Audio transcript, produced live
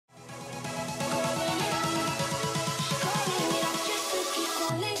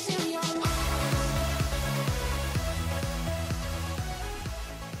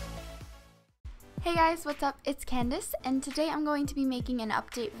Hey guys, what's up? It's Candace, and today I'm going to be making an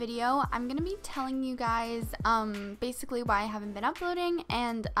update video. I'm going to be telling you guys basically why I haven't been uploading,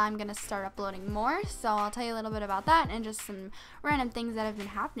 and I'm going to start uploading more. So I'll tell you a little bit about that and just some random things that have been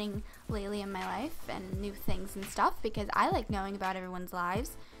happening lately in my life and new things and stuff, because I like knowing about everyone's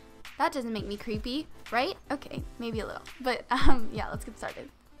lives. That doesn't make me creepy, right? Okay, maybe a little, but yeah, let's get started.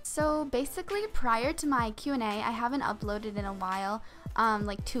 So basically, prior to my Q&A, I haven't uploaded in a while,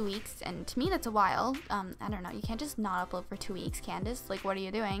 like 2 weeks, and to me that's a while. I don't know, you can't just not upload for 2 weeks, Candace, like what are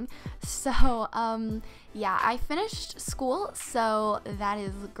you doing? So yeah, I finished school, so that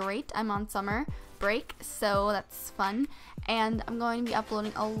is great. I'm on summer break, so that's fun, and I'm going to be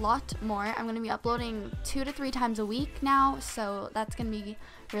uploading a lot more. I'm going to be uploading 2 to 3 times a week now, so that's going to be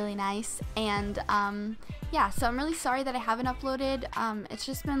really nice. And yeah, so I'm really sorry that I haven't uploaded. It's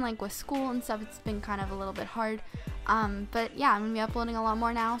just been like with school and stuff, it's been kind of a little bit hard, but yeah, I'm going to be uploading a lot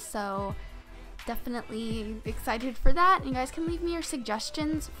more now, so definitely excited for that. You guys can leave me your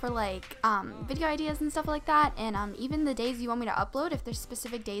suggestions for like video ideas and stuff like that, and even the days you want me to upload. If there's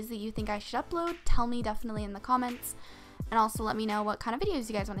specific days that you think I should upload, tell me definitely in the comments, and also let me know what kind of videos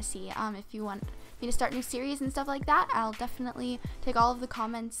you guys want to see. If you want me to start new series and stuff like that, I'll definitely take all of the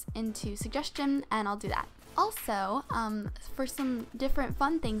comments into suggestion, and I'll do that. Also, for some different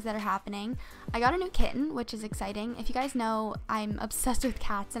fun things that are happening, I got a new kitten, which is exciting. If you guys know, I'm obsessed with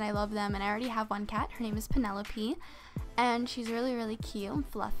cats and I love them, and I already have one cat. Her name is Penelope, and she's really, really cute and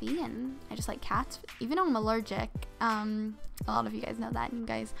fluffy, and I just like cats, even though I'm allergic. A lot of you guys know that, and you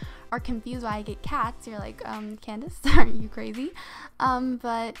guys are confused why I get cats. You're like, Candace, are you crazy?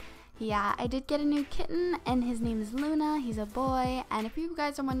 But yeah, I did get a new kitten, and his name is Luna. He's a boy, and if you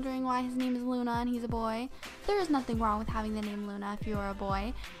guys are wondering why his name is Luna and he's a boy, there is nothing wrong with having the name Luna if you are a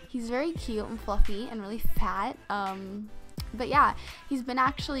boy. He's very cute and fluffy and really fat, but yeah, he's been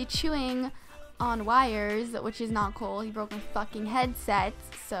actually chewing on wires, which is not cool. He broke my fucking headset,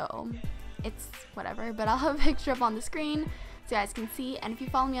 so it's whatever, but I'll have a picture up on the screen so you guys can see. And if you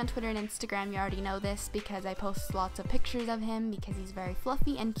follow me on Twitter and Instagram, you already know this because I post lots of pictures of him because he's very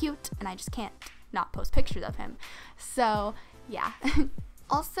fluffy and cute, and I just can't not post pictures of him. So yeah.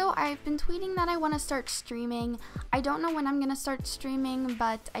 Also, I've been tweeting that I want to start streaming. I don't know when I'm going to start streaming,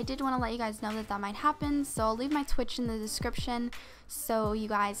 but I did want to let you guys know that that might happen, so I'll leave my Twitch in the description so you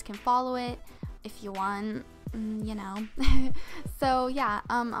guys can follow it if you want, you know. So yeah,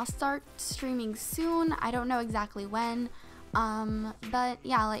 I'll start streaming soon. I don't know exactly when. But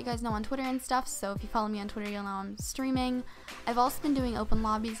yeah, I'll let you guys know on Twitter and stuff, so if you follow me on Twitter, you'll know I'm streaming. I've also been doing open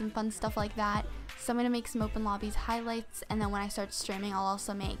lobbies and fun stuff like that, so I'm gonna make some open lobbies highlights, and then when I start streaming, I'll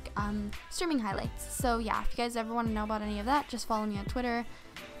also make streaming highlights. So yeah, if you guys ever want to know about any of that, just follow me on Twitter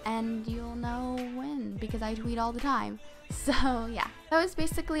and you'll know when, because I tweet all the time. So yeah, that was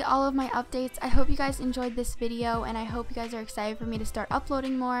basically all of my updates. I hope you guys enjoyed this video, and I hope you guys are excited for me to start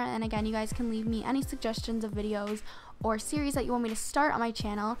uploading more. And again, you guys can leave me any suggestions of videos or series that you want me to start on my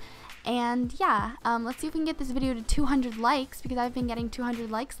channel. And yeah, let's see if we can get this video to 200 likes, because I've been getting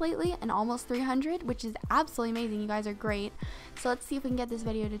 200 likes lately and almost 300, which is absolutely amazing. You guys are great. So let's see if we can get this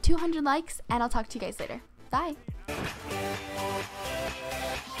video to 200 likes, and I'll talk to you guys later. Bye.